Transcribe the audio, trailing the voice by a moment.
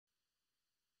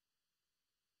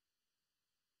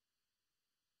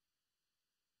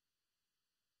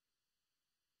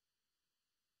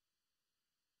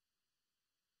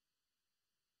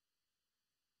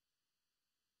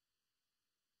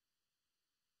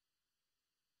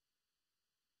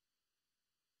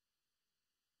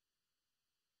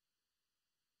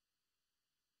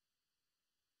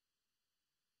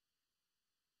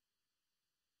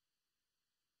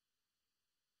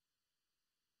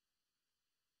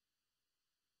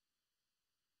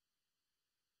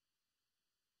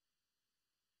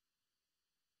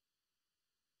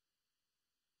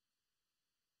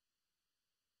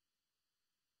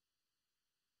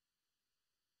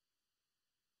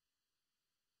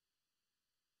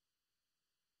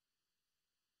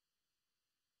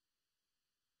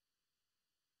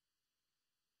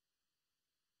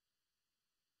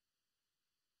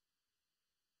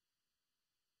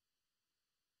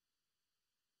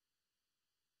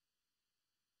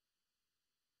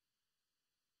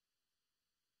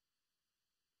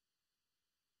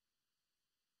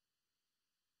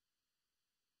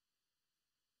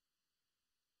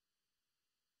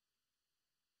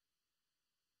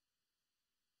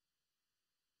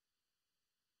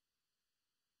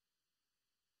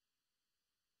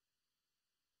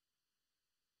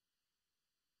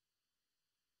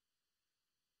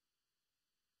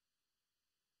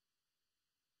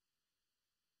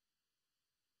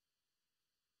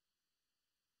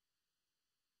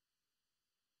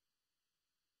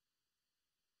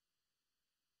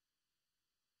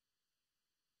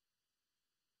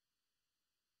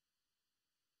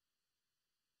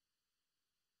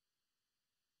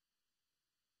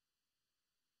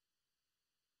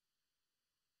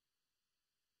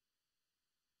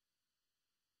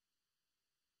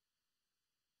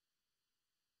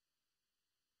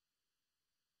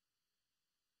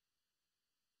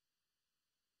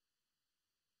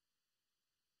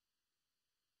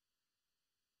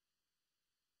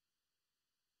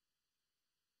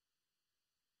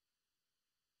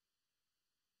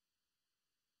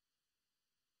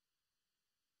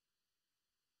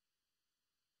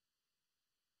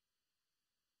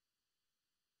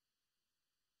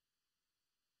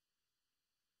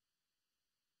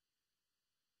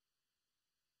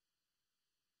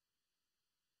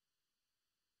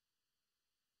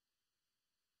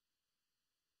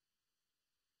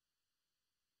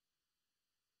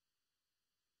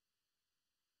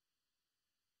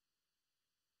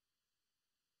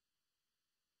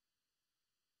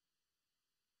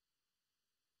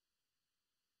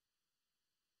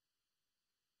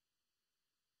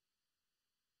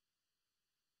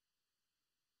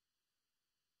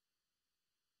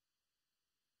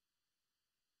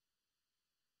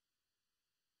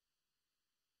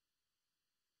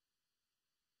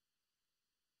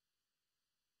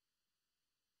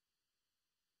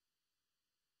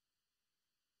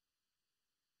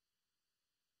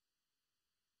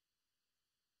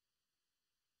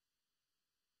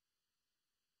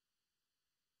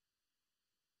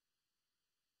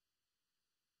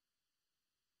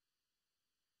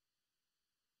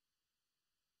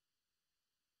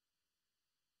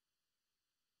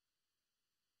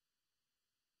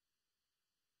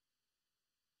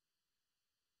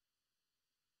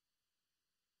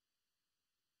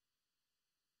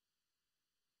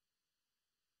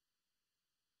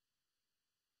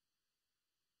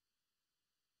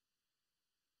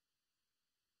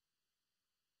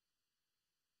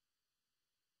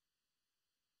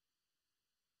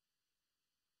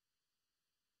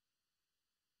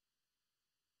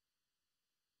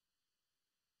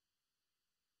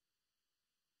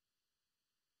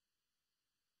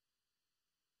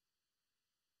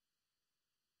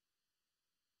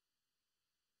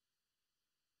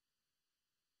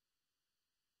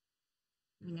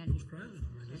We know. We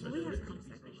have some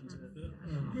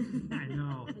second. I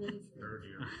know. Third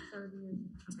year. I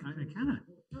kind of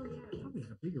probably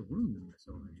had a bigger room than this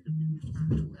over here.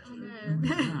 I know.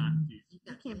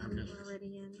 I can't believe we're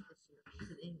already in.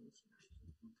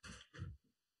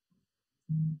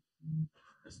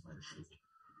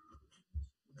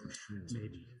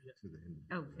 Maybe.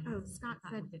 Oh, Scott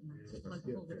said,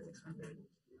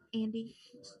 Andy,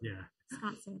 Yeah.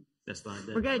 Scott said. That slide,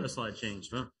 We're good. That slide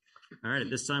changed, huh? All right, at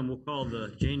this time, we'll call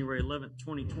the January 11th,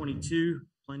 2022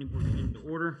 Planning Board meeting to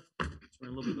order. So we're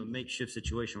in a little bit of a makeshift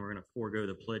situation. We're going to forego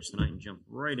the pledge tonight and jump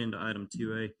right into item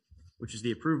 2A, which is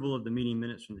the approval of the meeting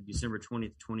minutes from the December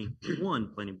 20th,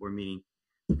 2021 Planning Board meeting.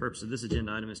 The purpose of this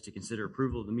agenda item is to consider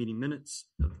approval of the meeting minutes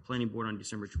of the Planning Board on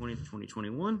December 20th,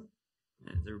 2021.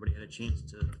 Has everybody had a chance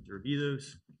to review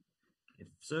those? If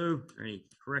so, are there any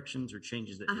corrections or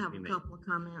changes that I need to have be a made? couple of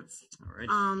comments. All right.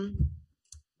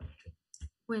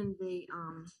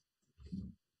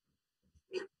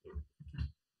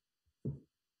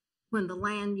 When the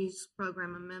land use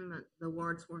program amendment, the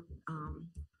words were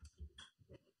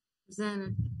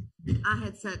presented, I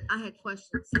had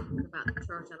questions about the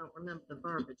church. I don't remember the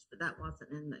verbiage, but that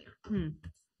wasn't in there.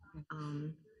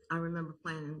 I remember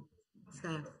planning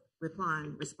staff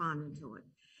responding to it.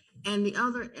 And the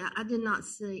other, I did not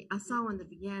see, I saw in the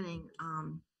beginning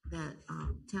that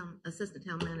Assistant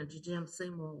Town Manager Jim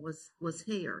Seymour was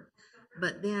here.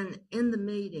 But then in the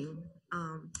meeting,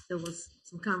 there was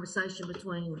some conversation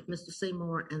between Mr.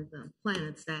 Seymour and the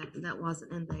planning staff, and that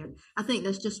wasn't in there. I think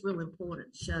that's just real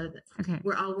important to show that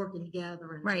we're all working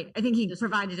together. And Right. I think he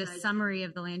provided a summary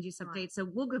of the land use update. So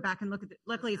we'll go back and look at it.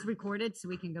 Luckily, it's recorded, so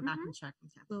we can go back and check.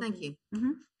 Thank you.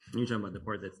 You're talking about the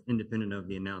part that's independent of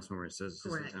the announcement where it says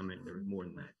Correct. there was more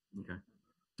than that. Okay.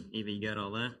 Eva, you got all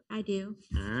that? I do.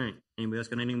 All right. Anybody else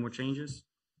got any more changes?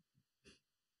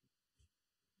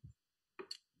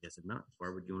 Guess if not,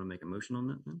 Barbara, do you want to make a motion on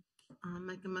that then?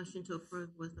 Make a motion to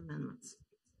approve with amendments.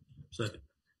 Second.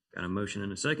 Got a motion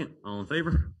and a second. All in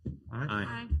favor?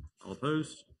 Aye. All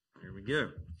opposed? There we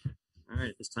go. All right.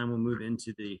 At this time, we'll move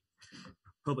into the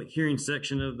public hearing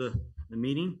section of the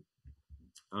meeting.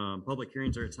 Public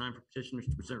hearings are a time for petitioners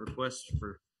to present requests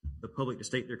for the public to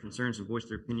state their concerns and voice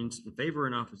their opinions in favor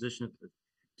and opposition to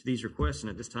these requests. And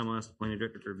at this time, I'll ask the planning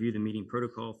director to review the meeting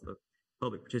protocol for the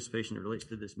public participation that relates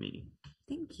to this meeting.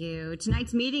 Thank you.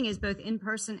 Tonight's meeting is both in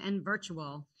person and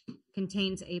virtual.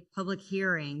 Contains a public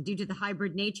hearing. Due to the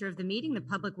hybrid nature of the meeting, the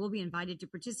public will be invited to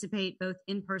participate both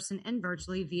in person and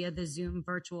virtually via the Zoom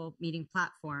virtual meeting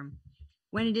platform.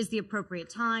 When it is the appropriate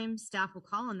time, staff will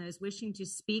call on those wishing to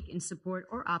speak in support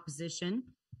or opposition,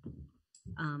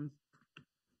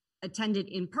 attended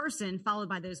in person, followed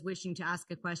by those wishing to ask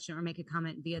a question or make a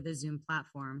comment via the Zoom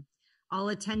platform. All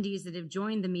attendees that have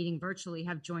joined the meeting virtually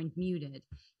have joined muted.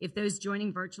 If those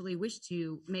joining virtually wish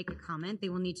to make a comment, they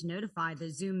will need to notify the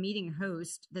Zoom meeting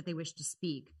host that they wish to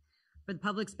speak. For the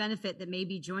public's benefit that may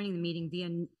be joining the meeting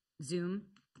via Zoom,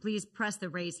 please press the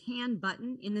raise hand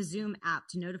button in the Zoom app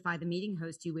to notify the meeting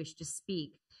host you wish to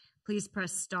speak. Please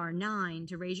press *9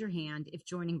 to raise your hand if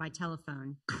joining by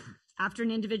telephone. After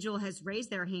an individual has raised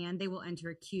their hand, they will enter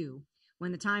a queue.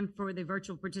 When the time for the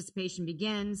virtual participation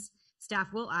begins,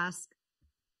 staff will ask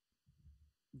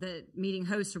the meeting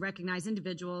host to recognize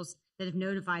individuals that have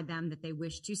notified them that they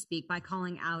wish to speak by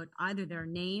calling out either their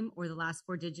name or the last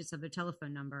 4 digits of their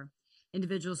telephone number.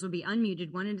 Individuals will be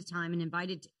unmuted one at a time and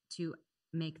invited to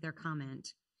make their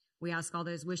comment. We ask all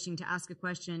those wishing to ask a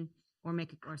question to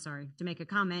make a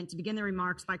comment to begin their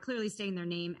remarks by clearly stating their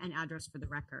name and address for the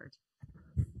record.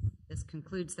 This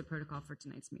concludes the protocol for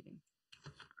tonight's meeting.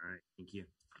 All right, thank you.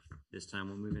 This time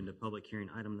we'll move into public hearing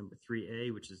item number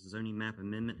 3A, which is the zoning map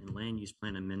amendment and land use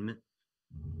plan amendment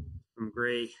from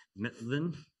Gray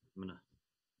Metlin. I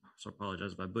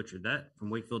apologize if I butchered that, from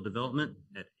Wakefield Development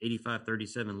at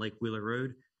 8537 Lake Wheeler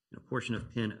Road, and a portion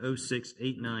of PIN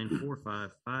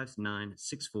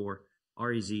 0689455964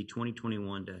 REZ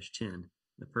 2021-10.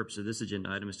 The purpose of this agenda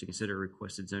item is to consider a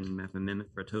requested zoning map amendment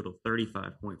for a total of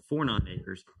 35.49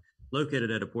 acres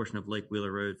located at a portion of Lake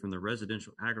Wheeler Road from the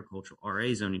residential agricultural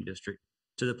RA zoning district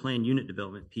to the planned unit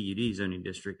development PUD zoning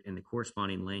district and the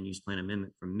corresponding land use plan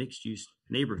amendment from mixed use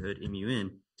neighborhood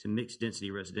MUN to mixed density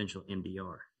residential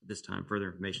MDR. At this time, further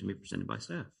information will be presented by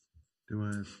staff. Do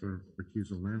I ask for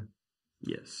recusal now?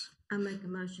 Yes. I make a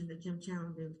motion that Jim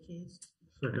Challen be recused.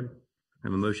 Second. I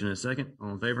have a motion and a second.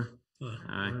 All in favor? Aye.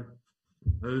 Aye.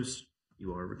 Opposed?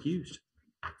 You are recused.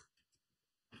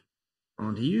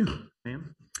 On to you,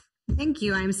 Pam. Thank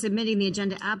you. I am submitting the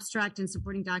agenda abstract and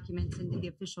supporting documents into the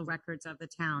official records of the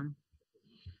town.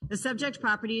 The subject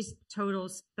properties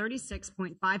totals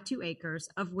 36.52 acres,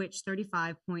 of which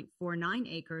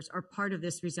 35.49 acres are part of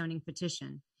this rezoning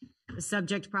petition. The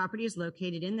subject property is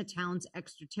located in the town's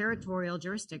extraterritorial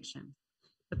jurisdiction.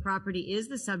 The property is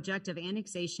the subject of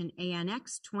annexation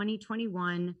ANX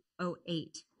 2021-08.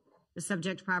 The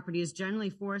subject property is generally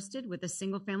forested with a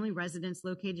single-family residence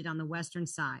located on the western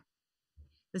side.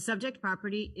 The subject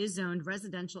property is zoned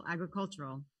residential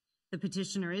agricultural. The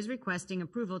petitioner is requesting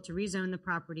approval to rezone the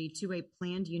property to a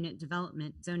planned unit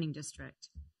development zoning district.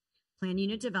 Planned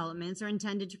unit developments are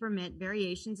intended to permit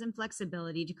variations and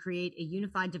flexibility to create a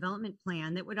unified development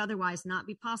plan that would otherwise not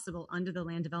be possible under the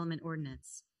land development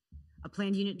ordinance. A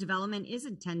planned unit development is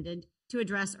intended to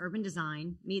address urban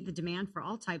design, meet the demand for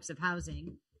all types of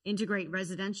housing, integrate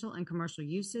residential and commercial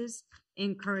uses,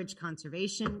 encourage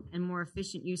conservation and more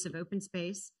efficient use of open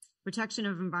space, protection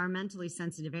of environmentally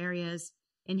sensitive areas,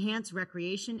 enhance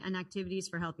recreation and activities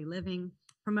for healthy living,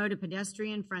 promote a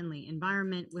pedestrian-friendly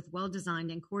environment with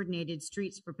well-designed and coordinated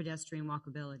streets for pedestrian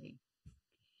walkability.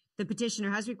 The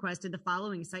petitioner has requested the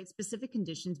following site-specific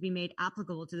conditions be made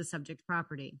applicable to the subject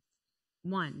property.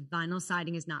 1, vinyl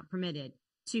siding is not permitted.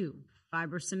 2,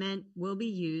 fiber cement will be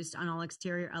used on all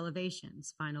exterior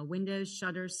elevations. Vinyl windows,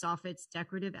 shutters, soffits,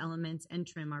 decorative elements, and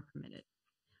trim are permitted.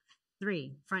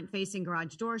 3, front-facing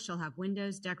garage doors shall have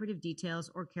windows, decorative details,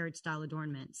 or carriage-style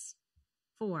adornments.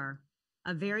 4,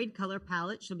 a varied color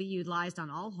palette shall be utilized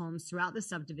on all homes throughout the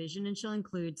subdivision and shall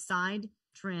include side,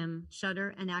 trim,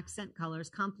 shutter, and accent colors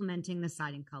complementing the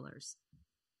siding colors.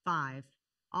 5,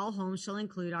 all homes shall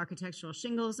include architectural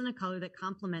shingles in a color that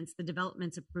complements the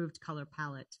development's approved color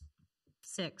palette.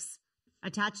 6,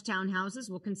 attached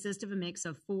townhouses will consist of a mix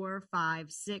of 4,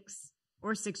 5, 6,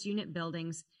 or 6-unit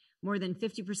buildings. More than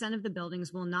 50% of the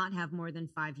buildings will not have more than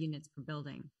 5 units per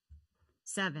building.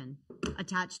 7,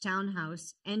 attached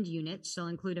townhouse end units shall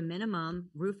include a minimum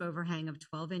roof overhang of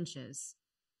 12 inches.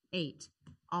 8,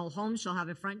 all homes shall have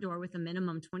a front door with a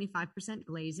minimum 25%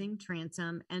 glazing,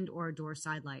 transom, and/or door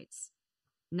side lights.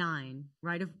 9,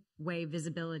 right-of-way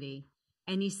visibility.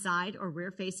 Any side or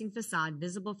rear-facing facade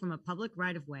visible from a public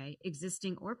right-of-way,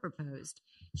 existing or proposed,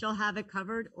 shall have a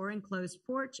covered or enclosed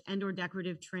porch and/or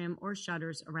decorative trim or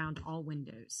shutters around all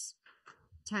windows.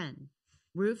 10,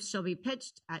 roofs shall be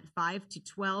pitched at 5 to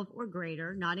 12 or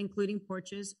greater, not including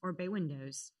porches or bay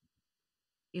windows.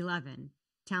 11,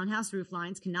 townhouse roof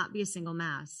lines cannot be a single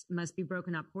mass, must be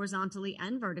broken up horizontally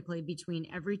and vertically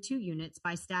between every 2 units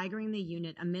by staggering the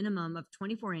unit a minimum of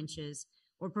 24 inches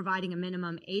or providing a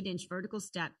minimum 8-inch vertical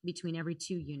step between every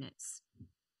 2 units.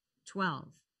 12,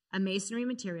 a masonry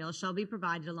material shall be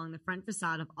provided along the front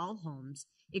facade of all homes,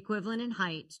 equivalent in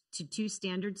height to 2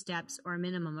 standard steps or a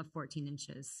minimum of 14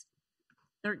 inches.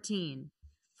 13,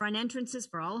 front entrances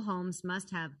for all homes must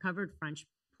have covered front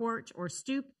porch or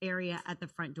stoop area at the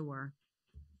front door.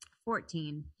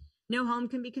 14, no home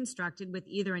can be constructed with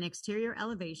either an exterior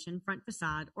elevation, front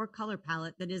facade, or color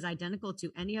palette that is identical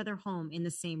to any other home in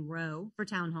the same row for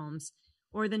townhomes,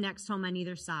 or the next home on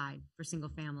either side for single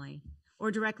family, or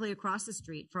directly across the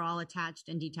street for all attached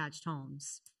and detached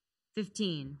homes.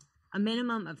 15, a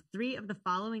minimum of 3 of the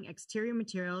following exterior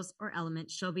materials or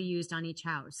elements shall be used on each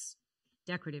house: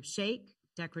 decorative shake,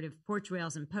 decorative porch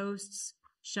rails and posts,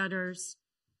 shutters,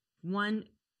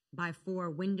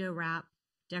 1x4 window wrap,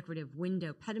 decorative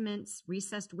window pediments,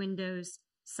 recessed windows,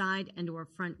 side and/or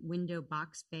front window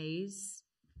box bays,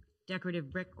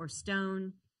 decorative brick or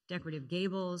stone, decorative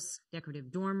gables, decorative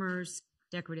dormers,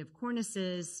 decorative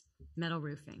cornices, metal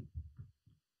roofing.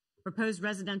 Proposed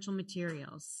residential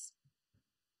materials.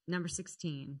 Number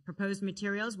 16, proposed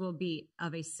materials will be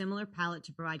of a similar palette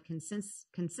to provide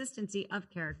consistency of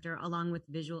character along with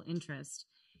visual interest.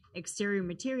 Exterior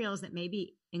materials that may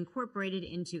be incorporated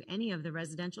into any of the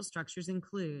residential structures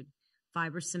include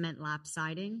fiber cement lap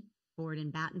siding, board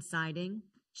and batten siding,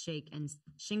 shake and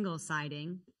shingle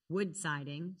siding, wood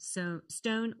siding,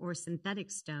 stone or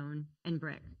synthetic stone, and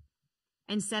brick.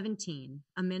 And 17,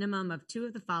 a minimum of 2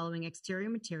 of the following exterior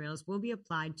materials will be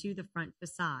applied to the front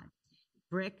facade: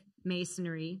 brick,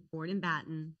 masonry, board and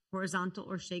batten, horizontal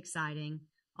or shake siding.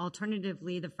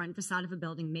 Alternatively, the front facade of a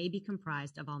building may be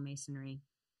comprised of all masonry.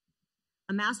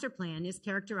 A master plan is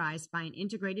characterized by an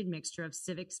integrated mixture of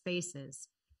civic spaces,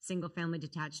 single-family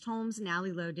detached homes, and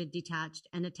alley-loaded detached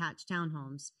and attached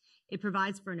townhomes. It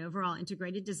provides for an overall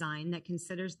integrated design that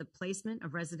considers the placement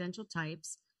of residential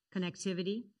types,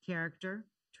 connectivity, character,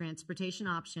 transportation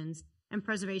options, and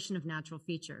preservation of natural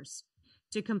features.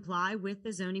 To comply with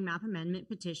the zoning map amendment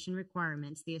petition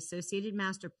requirements, the associated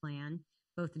master plan,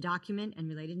 both the document and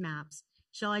related maps,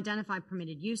 shall identify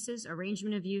permitted uses,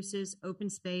 arrangement of uses, open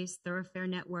space, thoroughfare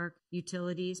network,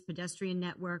 utilities, pedestrian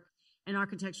network, and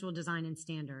architectural design and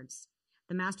standards.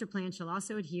 The master plan shall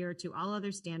also adhere to all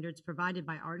other standards provided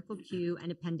by Article Q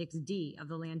and Appendix D of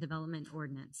the Land Development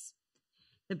Ordinance.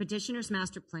 The petitioner's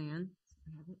master plan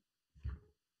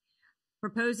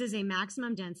proposes a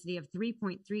maximum density of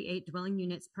 3.38 dwelling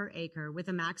units per acre with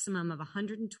a maximum of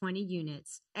 120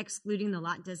 units, excluding the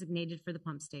lot designated for the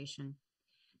pump station.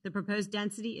 The proposed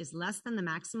density is less than the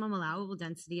maximum allowable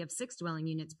density of 6 dwelling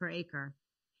units per acre.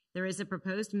 There is a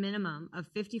proposed minimum of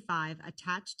 55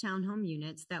 attached townhome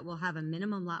units that will have a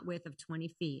minimum lot width of 20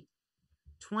 feet,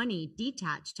 20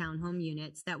 detached townhome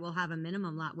units that will have a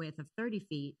minimum lot width of 30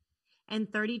 feet,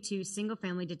 and 32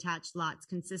 single-family detached lots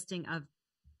consisting of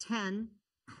 10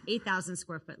 8,000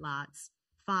 square foot lots,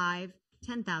 5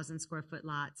 10,000 square foot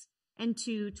lots, and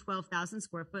 2 12,000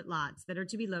 square foot lots that are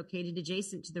to be located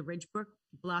adjacent to the Ridgebrook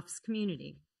Bluffs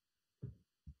community.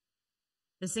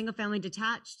 The single-family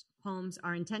detached homes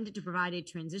are intended to provide a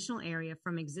transitional area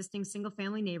from existing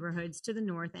single-family neighborhoods to the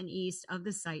north and east of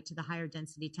the site to the higher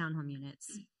density townhome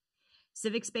units.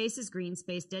 Civic space is green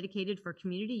space dedicated for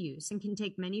community use and can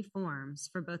take many forms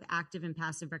for both active and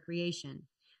passive recreation.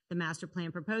 The master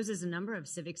plan proposes a number of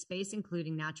civic space,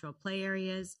 including natural play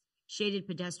areas, shaded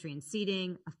pedestrian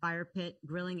seating, a fire pit,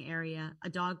 grilling area, a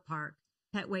dog park,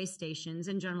 pet waste stations,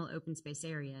 and general open space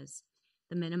areas.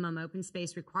 The minimum open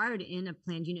space required in a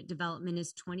planned unit development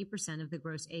is 20% of the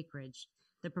gross acreage.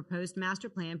 The proposed master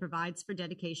plan provides for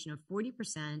dedication of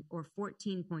 40% or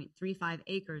 14.35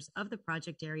 acres of the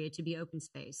project area to be open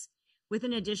space, with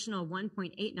an additional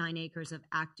 1.89 acres of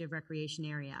active recreation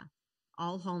area.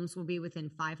 All homes will be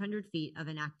within 500 feet of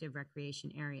an active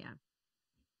recreation area.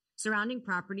 Surrounding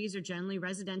properties are generally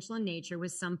residential in nature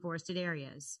with some forested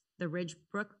areas. The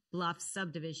Ridgebrook Bluffs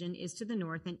subdivision is to the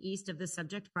north and east of the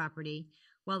subject property,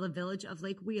 while the Village of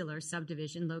Lake Wheeler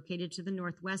subdivision located to the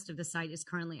northwest of the site is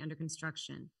currently under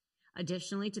construction.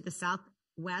 Additionally, to the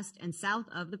southwest and south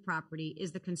of the property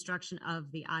is the construction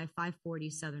of the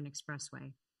I-540 Southern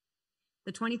Expressway.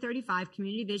 The 2035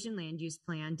 Community Vision Land Use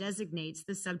Plan designates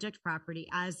the subject property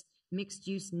as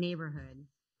mixed-use neighborhood.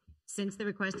 Since the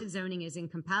requested zoning is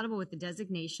incompatible with the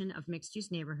designation of mixed-use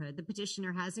neighborhood, the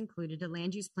petitioner has included a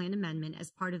land use plan amendment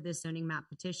as part of this zoning map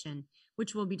petition,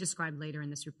 which will be described later in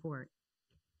this report.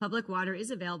 Public water is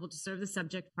available to serve the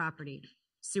subject property.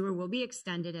 Sewer will be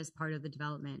extended as part of the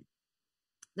development.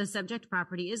 The subject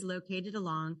property is located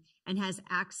along and has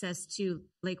access to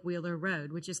Lake Wheeler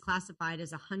Road, which is classified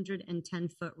as a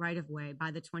 110-foot right-of-way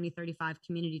by the 2035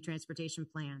 Community Transportation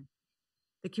Plan.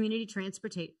 The Community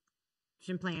Transportation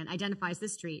Plan identifies the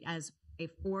street as a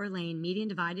 4-lane median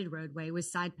divided roadway with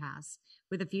side paths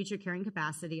with a future carrying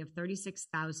capacity of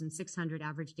 36,600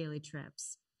 average daily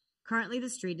trips. Currently, the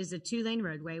street is a 2-lane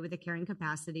roadway with a carrying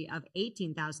capacity of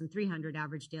 18,300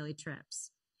 average daily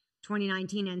trips.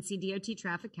 2019 NCDOT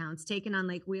traffic counts taken on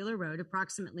Lake Wheeler Road,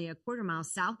 approximately a quarter mile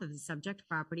south of the subject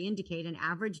property, indicate an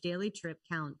average daily trip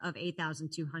count of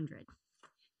 8,200.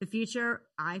 The future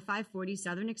I-540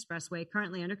 Southern Expressway,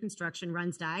 currently under construction,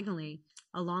 runs diagonally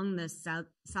along the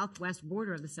southwest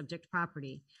border of the subject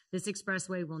property. This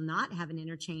expressway will not have an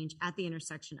interchange at the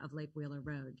intersection of Lake Wheeler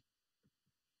Road.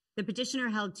 The petitioner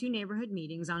held 2 neighborhood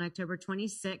meetings on October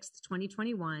 26,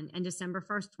 2021 and December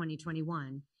 1st,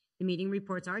 2021. The meeting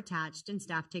reports are attached and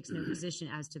staff takes no position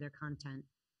as to their content.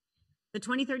 The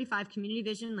 2035 Community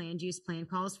Vision Land Use Plan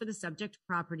calls for the subject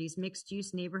property's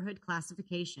mixed-use neighborhood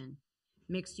classification.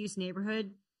 Mixed-use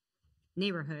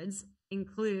neighborhoods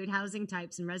include housing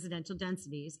types and residential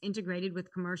densities integrated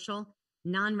with commercial,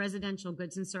 non-residential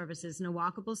goods and services in a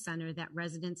walkable center that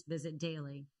residents visit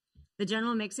daily. The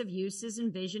general mix of uses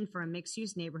envisioned for a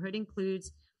mixed-use neighborhood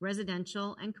includes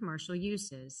residential and commercial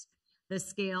uses. The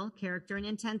scale, character, and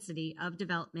intensity of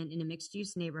development in a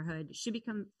mixed-use neighborhood should be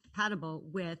compatible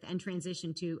with and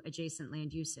transition to adjacent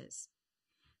land uses.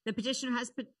 The petitioner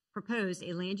has proposed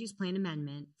a land use plan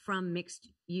amendment from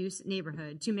mixed-use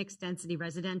neighborhood to mixed-density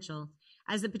residential,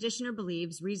 as the petitioner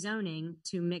believes rezoning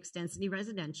to mixed-density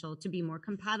residential to be more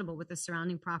compatible with the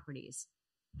surrounding properties.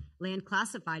 Land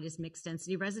classified as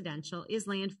mixed-density residential is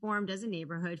land formed as a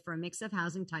neighborhood for a mix of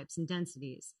housing types and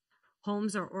densities.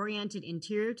 Homes are oriented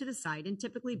interior to the site and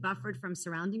typically buffered from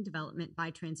surrounding development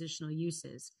by transitional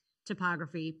uses,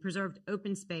 topography, preserved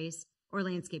open space, or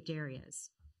landscaped areas.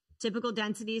 Typical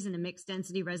densities in a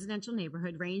mixed-density residential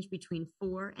neighborhood range between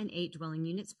 4 and 8 dwelling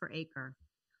units per acre.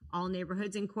 All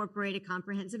neighborhoods incorporate a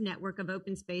comprehensive network of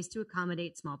open space to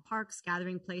accommodate small parks,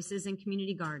 gathering places, and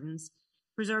community gardens,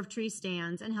 preserve tree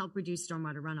stands, and help reduce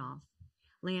stormwater runoff.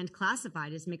 Land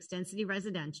classified as mixed-density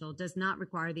residential does not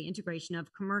require the integration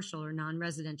of commercial or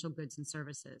non-residential goods and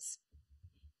services.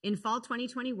 In fall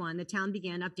 2021, the town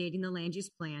began updating the land use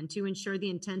plan to ensure the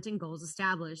intent and goals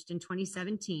established in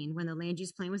 2017 when the land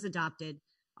use plan was adopted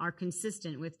are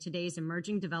consistent with today's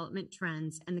emerging development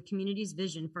trends and the community's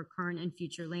vision for current and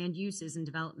future land uses and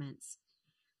developments.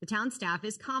 The town staff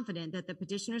is confident that the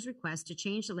petitioner's request to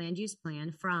change the land use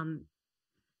plan from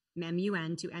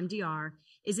MUN to MDR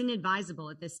is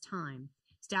inadvisable at this time.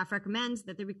 Staff recommends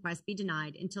that the request be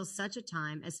denied until such a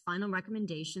time as final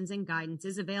recommendations and guidance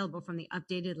is available from the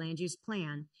updated land use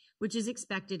plan, which is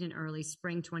expected in early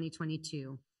spring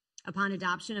 2022. Upon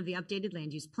adoption of the updated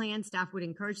land use plan, staff would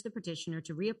encourage the petitioner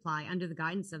to reapply under the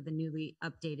guidance of the newly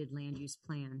updated land use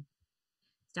plan.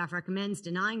 Staff recommends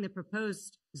denying the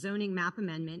proposed zoning map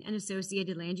amendment and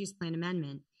associated land use plan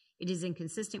amendment. It is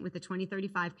inconsistent with the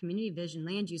 2035 Community Vision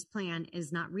Land Use Plan,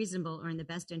 is not reasonable or in the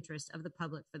best interest of the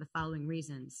public for the following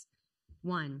reasons.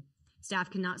 1, staff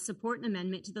cannot support an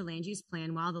amendment to the land use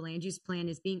plan while the land use plan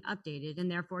is being updated and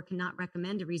therefore cannot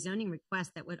recommend a rezoning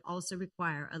request that would also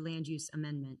require a land use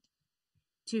amendment.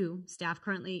 2, staff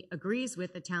currently agrees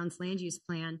with the town's land use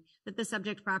plan that the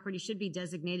subject property should be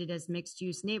designated as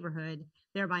mixed-use neighborhood,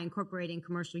 thereby incorporating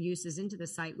commercial uses into the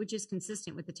site, which is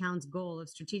consistent with the town's goal of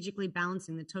strategically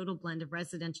balancing the total blend of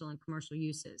residential and commercial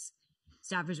uses.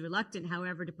 Staff is reluctant,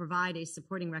 however, to provide a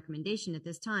supporting recommendation at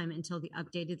this time until the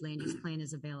updated land use plan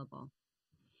is available.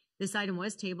 This item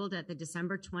was tabled at the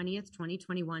December 20th,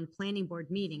 2021 Planning Board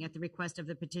meeting at the request of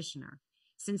the petitioner.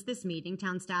 Since this meeting,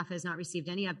 town staff has not received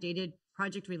any updated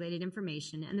project-related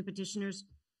information, and the petitioners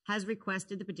has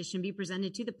requested the petition be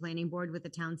presented to the planning board with the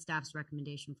town staff's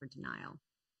recommendation for denial.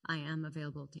 I am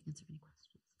available to answer any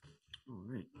questions. All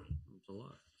right, that's a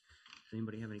lot. Does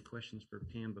anybody have any questions for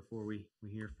Pam before we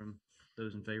hear from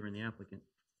those in favor and the applicant?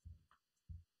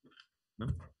 No?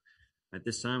 At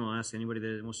this time, I'll ask anybody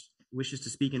that wishes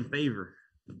to speak in favor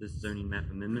of this zoning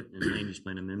map amendment and land use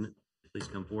plan amendment. Please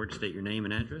come forward, state your name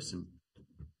and address, and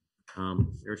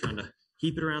we're trying to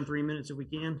keep it around 3 minutes if we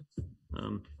can,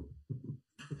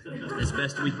 as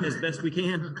best we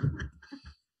can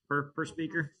per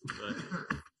speaker. But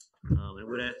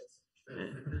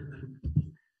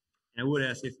I would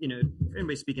ask if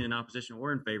anybody speaking in opposition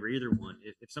or in favor, either one.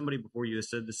 If somebody before you has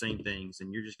said the same things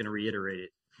and you're just going to reiterate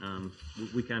it,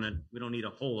 we don't need a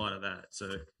whole lot of that.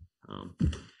 So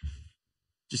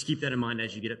just keep that in mind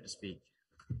as you get up to speak.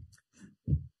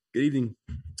 Good evening,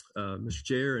 Mr.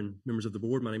 Chair and members of the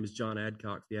board. My name is John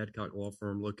Adcock, the Adcock Law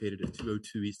Firm located at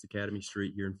 202 East Academy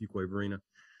Street here in Fuquay-Varina.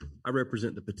 I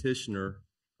represent the petitioner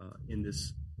in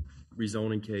this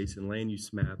rezoning case and land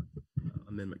use map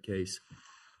amendment case.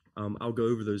 I'll go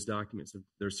over those documents.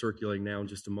 They're circulating now in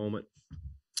just a moment.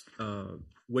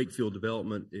 Wakefield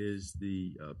Development is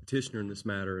the petitioner in this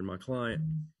matter, and my client.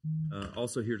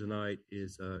 Also here tonight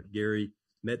is Gary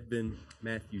Metvin,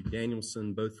 Matthew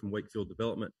Danielson, both from Wakefield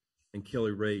Development, and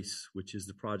Kelly Race, which is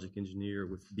the project engineer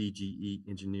with BGE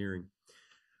Engineering.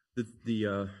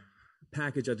 The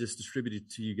package I just distributed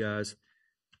to you guys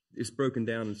is broken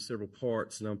down in several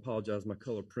parts, and I apologize, my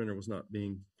color printer was not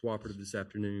being cooperative this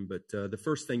afternoon, but the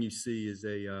first thing you see is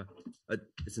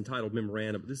it's entitled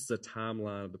memorandum. This is a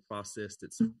timeline of the process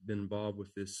that's been involved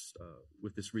with this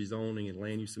rezoning and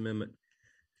land use amendment.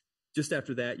 Just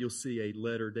after that, you'll see a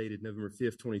letter dated November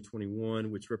 5th, 2021,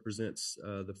 which represents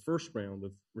the first round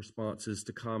of responses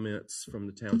to comments from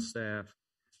the town staff.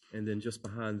 And then just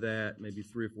behind that, maybe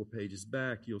 3 or 4 pages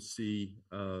back, you'll see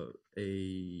a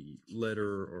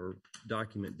letter or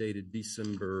document dated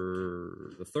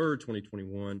December the 3rd,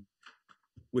 2021,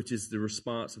 which is the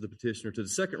response of the petitioner to the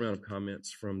second round of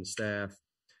comments from the staff.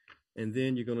 And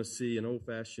then you're going to see an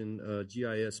old-fashioned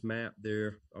GIS map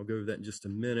there. I'll go over that in just a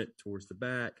minute towards the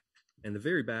back. And the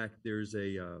very back, there's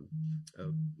a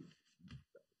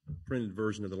printed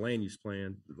version of the land use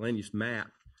plan, the land use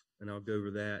map, and I'll go over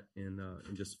that in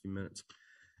just a few minutes.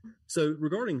 So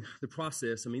regarding the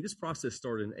process, I mean, this process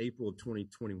started in April of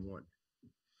 2021.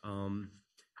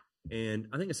 And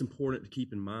I think it's important to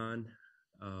keep in mind,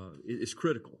 it's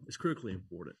critical. It's critically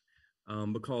important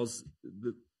because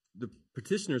the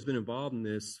petitioner has been involved in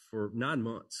this for 9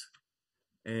 months.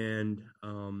 And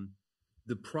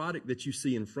the product that you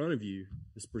see in front of you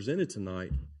that's presented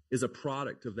tonight is a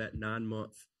product of that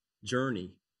 9-month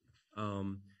journey.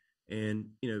 And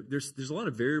there's a lot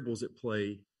of variables at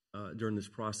play during this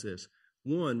process.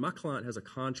 One, my client has a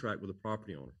contract with a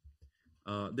property owner.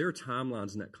 There are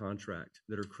timelines in that contract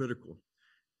that are critical.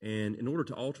 And in order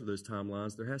to alter those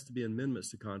timelines, there has to be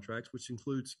amendments to contracts, which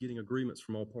includes getting agreements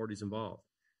from all parties involved.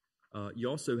 You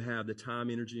also have the time,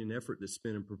 energy, and effort that's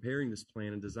spent in preparing this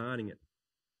plan and designing it.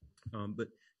 But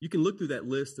you can look through that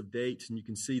list of dates and you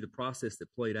can see the process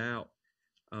that played out.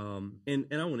 And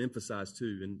I want to emphasize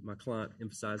too, and my client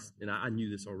emphasized, and I knew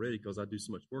this already because I do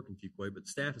so much work in Fuquay, but the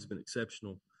staff has been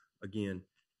exceptional again,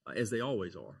 as they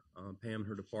always are. Pam and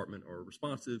her department are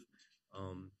responsive,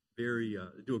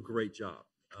 do a great job.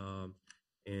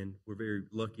 And we're very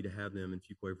lucky to have them in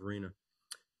Fuquay-Varina.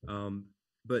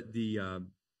 But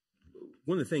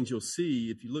one of the things you'll see,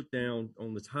 if you look down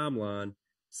on the timeline,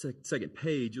 second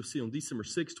page, you'll see on December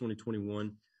 6,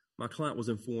 2021, my client was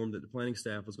informed that the planning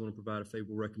staff was going to provide a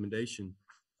favorable recommendation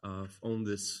on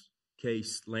this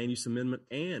case, land use amendment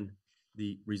and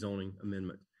the rezoning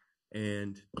amendment.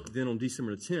 And then on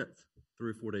December the 10th,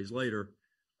 3 or 4 days later,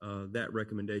 that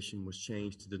recommendation was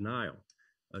changed to denial.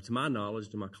 To my knowledge,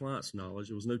 to my client's knowledge,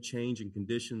 there was no change in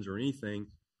conditions or anything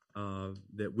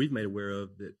that we've made aware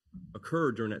of that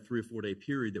occurred during that 3 or 4 day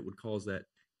period that would cause that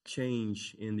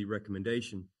change in the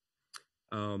recommendation.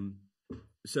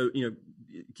 So,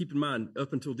 keep in mind,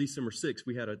 up until December 6th,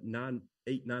 we had a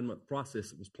 9-month process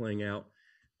that was playing out,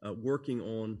 working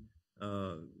on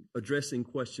addressing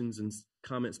questions and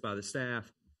comments by the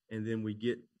staff, and then we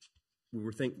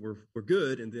think we're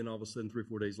good, and then all of a sudden 3 or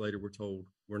 4 days later we're told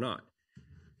we're not.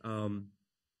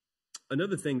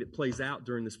 Another thing that plays out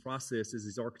during this process is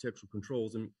these architectural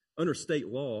controls, and under state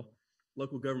law,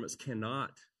 local governments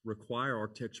cannot require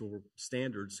architectural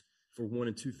standards for 1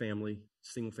 and 2 family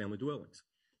single family dwellings.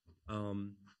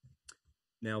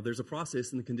 Now there's a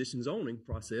process, and the condition zoning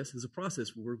process is a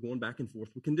process where we're going back and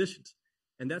forth with conditions.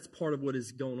 And that's part of what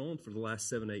has gone on for the last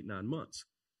 7, 8, 9 months.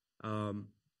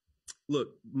 Look,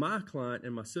 my client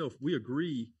and myself, we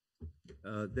agree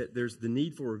that there's the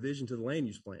need for revision to the land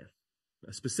use plan,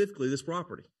 specifically this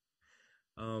property.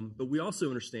 But we also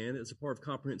understand that as a part of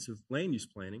comprehensive land use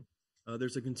planning,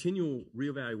 there's a continual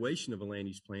reevaluation of a land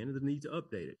use plan and the need to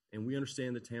update it. And we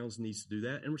understand the towns needs to do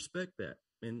that and respect that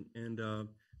and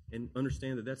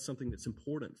understand that that's something that's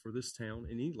important for this town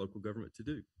and any local government to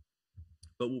do.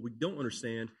 But what we don't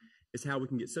understand is how we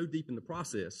can get so deep in the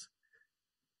process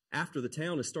after the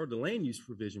town has started the land use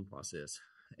revision process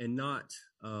and not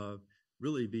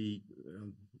really be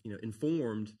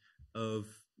informed of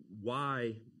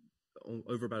why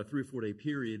over about a 3 or 4 day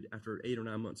period after 8 or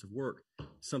 9 months of work,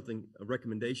 a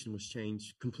recommendation was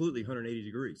changed completely 180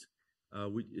 degrees.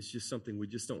 It's just something we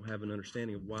just don't have an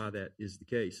understanding of why that is the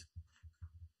case.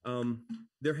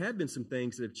 There have been some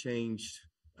things that have changed,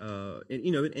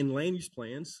 and land use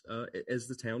plans, as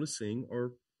the town is seeing,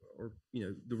 or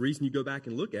the reason you go back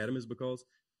and look at them is because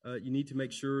you need to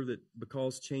make sure that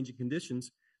because changing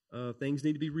conditions, things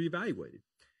need to be reevaluated.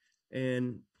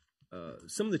 And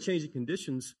some of the changing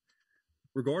conditions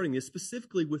regarding this,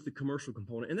 specifically with the commercial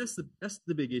component, and that's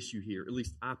the big issue here. At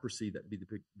least I perceive that to be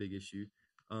the big issue.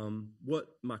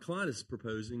 What my client is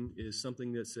proposing is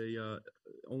something that's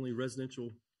only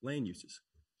residential land uses,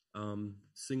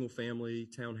 single family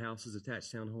townhouses,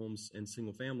 attached townhomes, and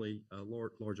single family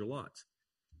larger lots.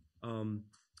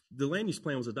 The land use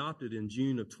plan was adopted in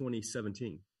June of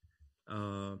 2017.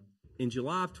 In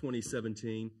July of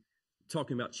 2017,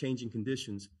 talking about changing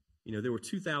conditions, there were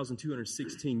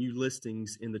 2,216 new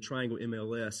listings in the Triangle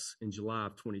MLS in July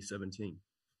of 2017.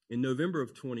 In November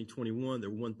of 2021, there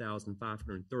were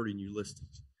 1,530 new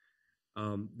listings.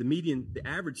 The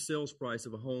average sales price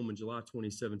of a home in July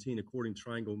 2017, according to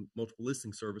Triangle Multiple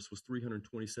Listing Service, was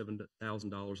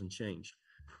 $327,000 and change.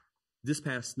 This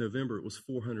past November, it was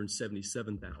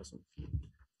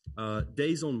 $477,000.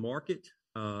 Days on market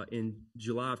in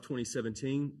July of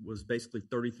 2017 was basically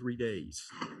 33 days.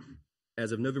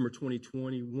 As of November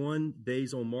 2021,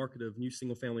 days on market of new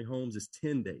single-family homes is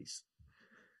 10 days.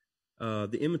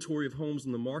 The inventory of homes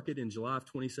on the market in July of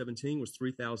 2017 was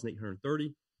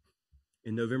 3,830.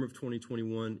 In November of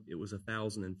 2021, it was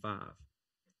 1,005.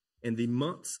 And the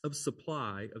months of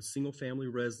supply of single-family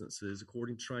residences,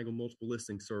 according to Triangle Multiple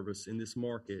Listing Service in this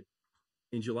market,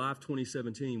 in July of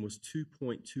 2017 was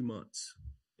 2.2 months.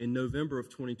 In November of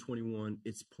 2021,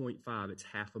 it's 0.5. It's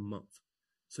half a month.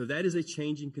 So that is a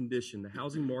changing condition. The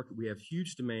housing market, we have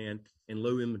huge demand and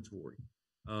low inventory.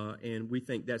 And we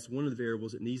think that's one of the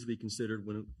variables that needs to be considered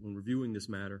when reviewing this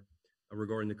matter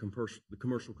regarding the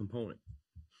commercial component.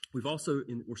 We're still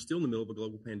in the middle of a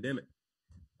global pandemic.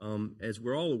 As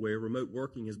we're all aware, remote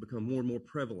working has become more and more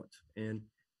prevalent. And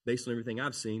based on everything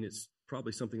I've seen, it's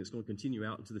probably something that's going to continue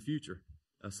out into the future.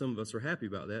 Some of us are happy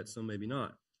about that, some maybe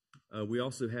not. We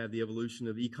also have the evolution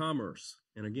of e-commerce.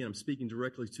 And again, I'm speaking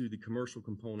directly to the commercial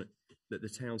component that the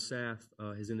town staff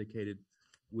has indicated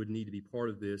would need to be part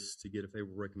of this to get a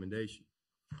favorable recommendation.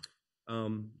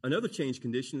 Another change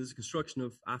condition is the construction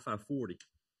of I-540.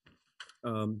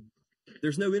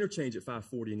 There's no interchange at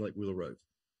 540 in Lake Wheeler Road,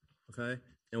 okay?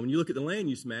 And when you look at the land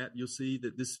use map, you'll see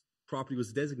that this property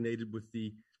was designated with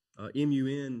the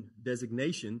MUN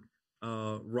designation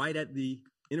right at the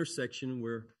intersection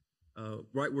where,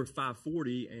 right where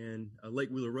 540 and Lake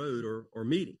Wheeler Road are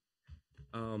meeting.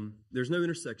 There's no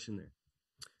intersection there.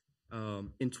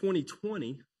 In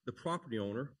 2020, the property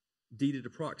owner deeded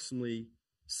approximately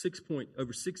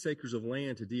over 6 acres of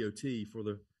land to DOT for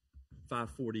the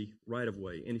 540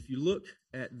 right-of-way. And if you look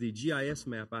at the GIS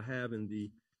map I have in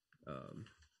the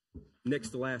next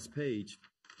to last page,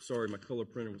 sorry, my color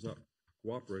printer was not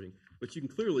cooperating, but you can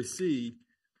clearly see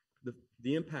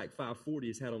the impact 540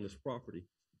 has had on this property.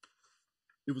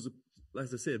 It was,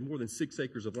 as I said, more than 6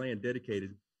 acres of land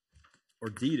dedicated or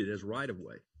deeded as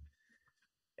right-of-way.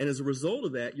 And as a result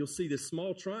of that, you'll see this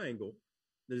small triangle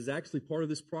that is actually part of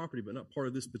this property, but not part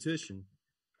of this petition,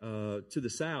 to the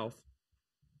south.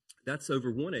 That's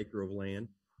over 1 acre of land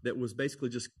that was basically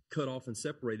just cut off and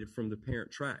separated from the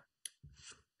parent tract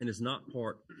and is not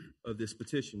part of this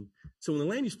petition. So when the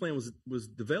land use plan was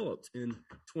developed in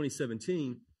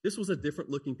 2017, this was a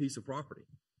different looking piece of property.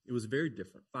 It was very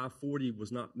different. 540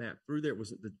 was not mapped through there.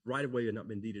 The right-of-way had not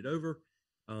been deeded over.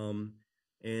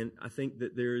 And I think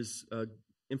that there's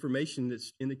information that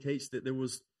indicates that it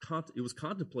was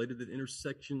contemplated that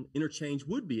interchange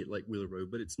would be at Lake Wheeler Road,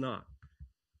 but it's not.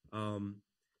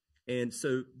 And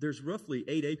so there's roughly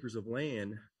 8 acres of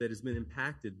land that has been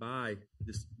impacted by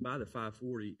the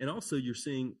 540. And also you're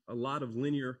seeing a lot of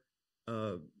linear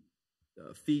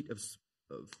feet of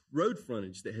road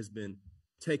frontage that has been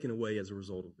taken away as a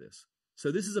result of this.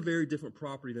 So this is a very different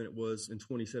property than it was in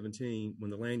 2017 when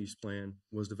the land use plan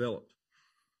was developed.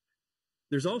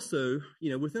 There's also,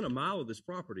 within a mile of this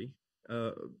property,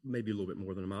 maybe a little bit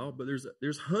more than a mile, but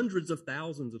there's hundreds of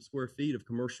thousands of square feet of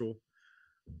commercial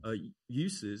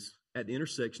uses at the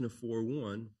intersection of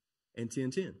 401 and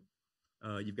 1010.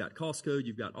 You've got Costco,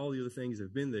 you've got all the other things that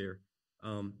have been there.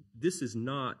 This is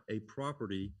not a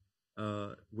property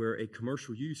where a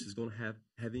commercial use is going to have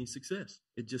any success.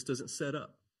 It just doesn't set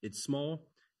up. It's small,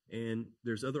 and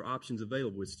there's other options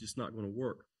available. It's just not going to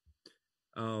work.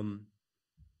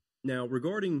 Now,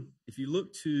 regarding, if you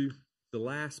look to the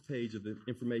last page of the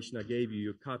information I gave you,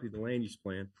 a copy of the land use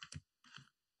plan,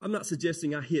 I'm not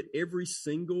suggesting I hit every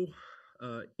single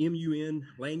MUN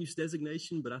land use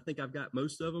designation, but I think I've got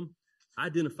most of them. I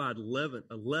identified 11,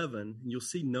 and you'll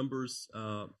see numbers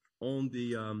on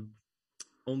the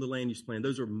land use plan.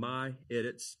 Those are my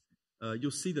edits.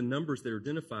 You'll see the numbers that are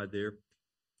identified there.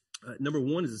 Number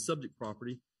 1 is a subject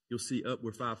property. You'll see up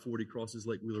where 540 crosses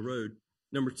Lake Wheeler Road.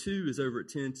 Number 2 is over at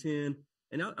 1010.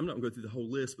 And I'm not going to go through the whole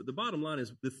list, but the bottom line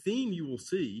is the theme you will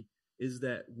see is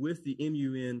that with the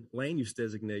MUN land use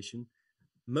designation,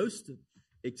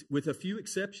 with a few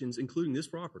exceptions, including this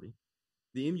property,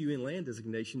 the MUN land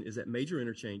designation is at major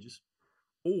interchanges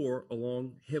or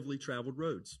along heavily traveled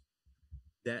roads.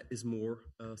 That is more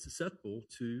susceptible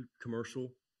to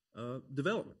commercial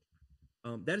development.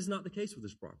 That is not the case with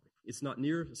this property. It's not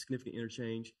near a significant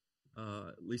interchange,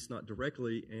 at least not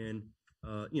directly, and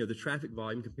the traffic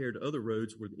volume compared to other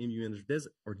roads where the MUN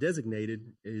are designated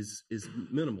is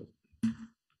minimal.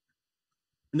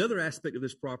 Another aspect of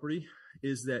this property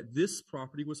is that this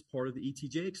property was part of the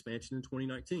ETJ expansion in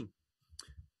 2019.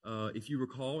 If you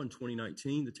recall, in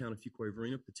 2019, the town of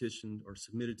Fuquay-Varina petitioned or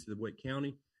submitted to the Wake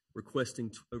County requesting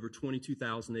over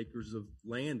 22,000 acres of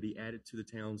land be added to the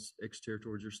town's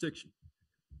extraterritorial jurisdiction.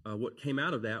 What came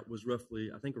out of that was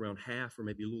roughly, I think, around half or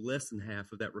maybe a little less than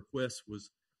half of that request was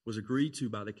agreed to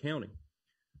by the county.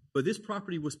 But this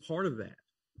property was part of that.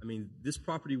 I mean, this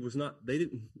property was not,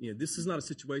 this is not a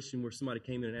situation where somebody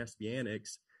came in and asked to be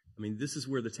annexed. I mean, this is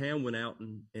where the town went out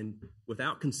and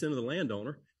without consent of the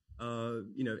landowner,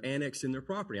 annexed in their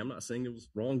property. I'm not saying it was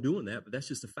wrong doing that, but that's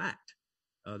just a fact.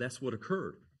 That's what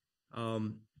occurred.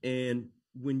 And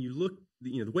when you look,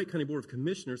 the Wake County Board of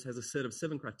Commissioners has a set of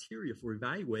 7 criteria for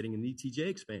evaluating an ETJ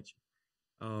expansion.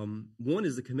 One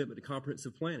is the commitment to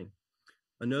comprehensive planning.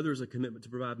 Another is a commitment to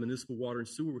provide municipal water and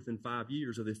sewer within 5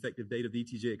 years of the effective date of the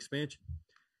ETJ expansion.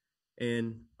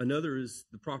 And another is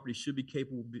the property should be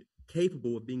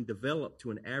capable of being developed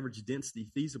to an average density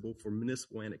feasible for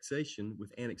municipal annexation,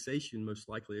 with annexation most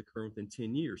likely occurring within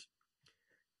 10 years.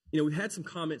 We've had some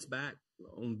comments back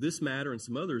on this matter and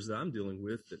some others that I'm dealing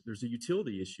with that there's a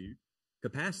utility issue,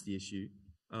 capacity issue,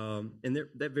 and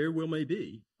that very well may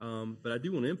be. But I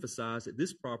do want to emphasize that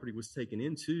this property was taken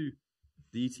into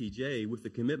the ETJ with the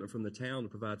commitment from the town to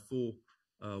provide full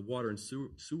water and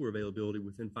sewer availability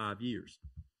within 5 years.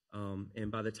 And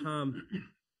by the time,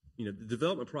 the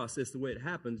development process, the way it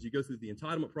happens, you go through the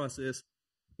entitlement process.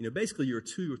 Basically you're a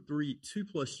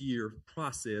 2+ year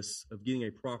process of getting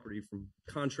a property from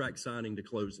contract signing to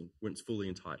closing when it's fully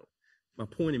entitled. my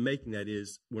point in making that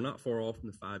is we're not far off in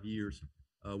the 5 years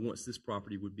once this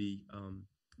property would be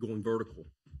going vertical.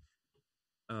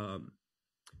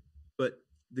 But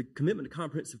the commitment to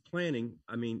comprehensive planning,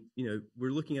 I mean,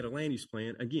 we're looking at a land use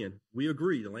plan. Again, we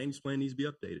agree the land use plan needs to be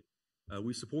updated.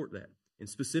 We support that, and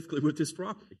specifically with this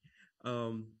property.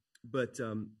 But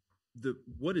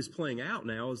what is playing out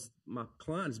now is my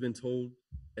client has been told,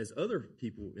 as other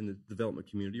people in the development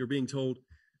community are being told,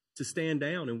 to stand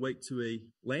down and wait till a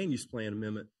land use plan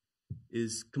amendment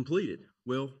is completed.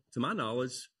 Well, to my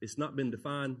knowledge, it's not been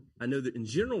defined. I know that in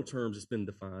general terms it's been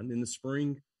defined in the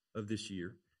spring of this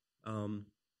year.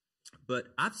 But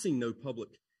I've seen no public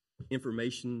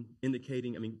information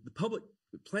indicating, the public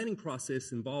planning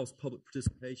process involves public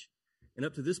participation. And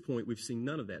up to this point, we've seen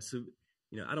none of that. So,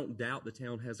 I don't doubt the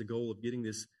town has a goal of getting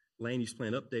this land use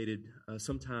plan updated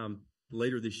sometime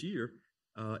later this year,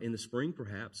 in the spring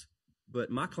perhaps. But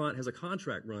my client has a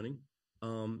contract running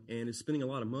and is spending a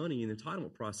lot of money in the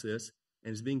entitlement process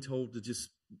and is being told to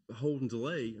just hold and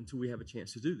delay until we have a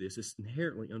chance to do this. It's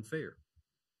inherently unfair.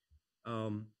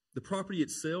 The property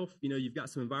itself, you've got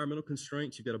some environmental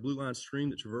constraints. You've got a blue line stream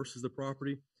that traverses the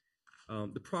property.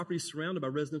 The property is surrounded by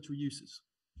residential uses.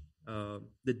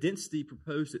 The density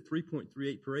proposed at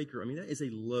 3.38 per acre, that is a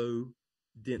low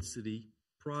density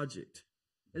project.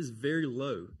 That is very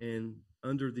low. And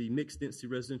under the mixed density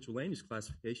residential land use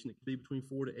classification, it could be between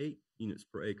 4 to 8 units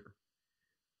per acre.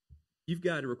 You've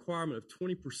got a requirement of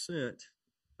 20%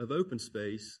 of open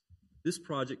space. This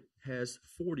project has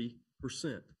 40%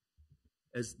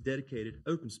 as dedicated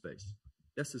open space.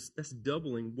 That's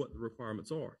doubling what the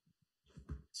requirements are.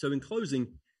 So in closing,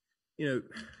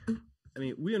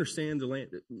 we understand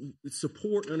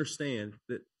support and understand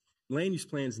that land use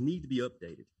plans need to be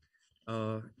updated.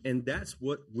 And that's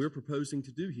what we're proposing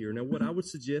to do here. Now, what I would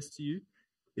suggest to you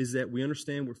is that we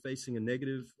understand we're facing a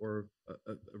negative or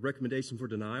a recommendation for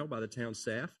denial by the town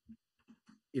staff.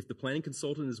 If the planning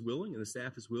consultant is willing and the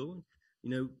staff is willing,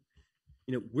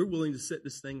 we're willing to set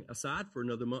this thing aside for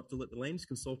another month to let the land use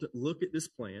consultant look at this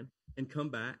plan and come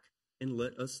back and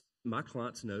let my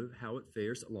clients know how it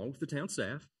fares along with the town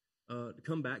staff, to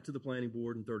come back to the planning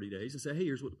board in 30 days and say, hey,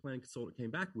 here's what the planning consultant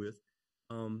came back with.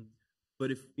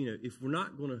 But if we're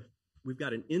not going to, we've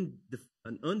got an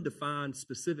undefined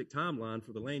specific timeline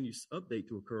for the land use update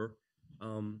to occur.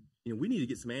 We need to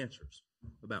get some answers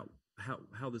about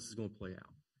how this is going to play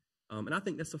out. And I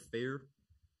think that's a fair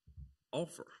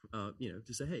offer,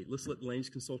 to say, hey, let's let the land use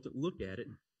consultant look at it,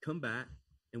 come back,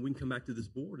 and we can come back to this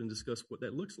board and discuss what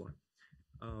that looks like.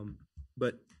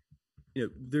 But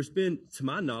there's been, to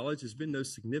my knowledge, there's been no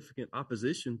significant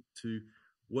opposition to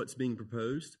what's being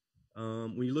proposed.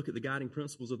 When you look at the guiding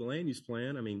principles of the land use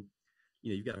plan,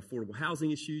 you've got affordable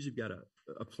housing issues. You've got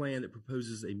a plan that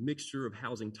proposes a mixture of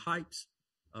housing types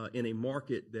in a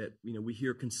market that, we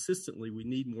hear consistently we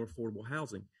need more affordable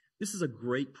housing. This is a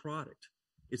great product.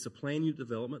 It's a plan unit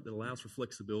development that allows for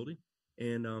flexibility.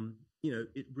 And,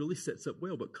 it really sets up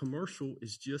well. But commercial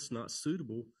is just not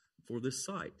suitable for this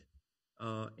site.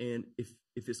 And if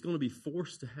it's going to be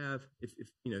forced to have, if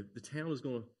the town is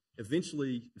going to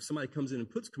eventually, if somebody comes in and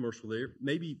puts commercial there,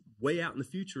 maybe way out in the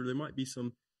future, there might be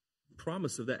some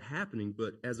promise of that happening.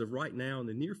 But as of right now, in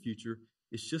the near future,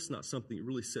 it's just not something that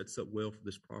really sets up well for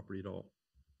this property at all.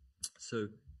 So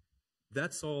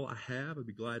that's all I have. I'd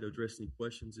be glad to address any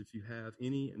questions if you have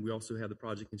any. And we also have the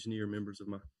project engineer, members of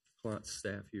my client's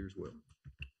staff here as well.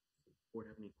 Board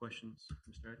have any questions,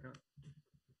 Mr. Adcock?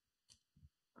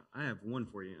 I have one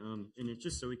for you, and it's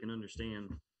just so we can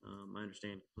understand. I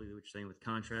understand completely what you're saying with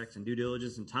contracts and due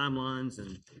diligence and timelines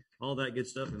and all that good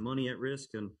stuff and money at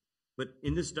risk. But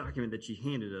in this document that you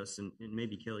handed us, and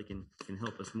maybe Kelly can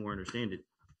help us more understand it,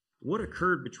 what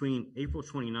occurred between April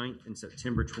 29th and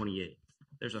September 28th?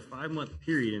 There's a 5-month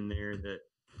period in there that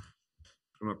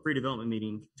from a pre-development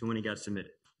meeting to when it got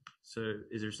submitted. So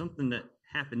is there something that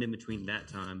happened in between that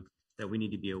time that we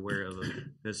need to be aware of?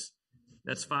 Because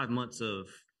that's 5 months of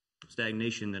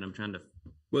stagnation that I'm trying to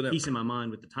piece in my mind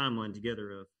with the timeline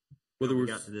together of how we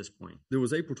got to this point. There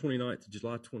was April 29th to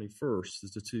July 21st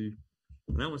is the two.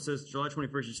 That one says July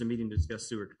 21st is a meeting to discuss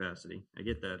sewer capacity. I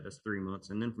get that. That's 3 months.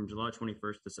 And then from July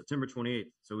 21st to September 28th.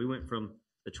 So we went from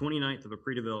the 29th of a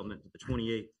pre-development to the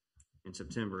 28th in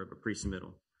September of a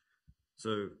pre-submittal.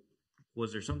 So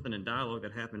was there something in dialogue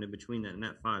that happened in between that and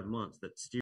that 5 months that steered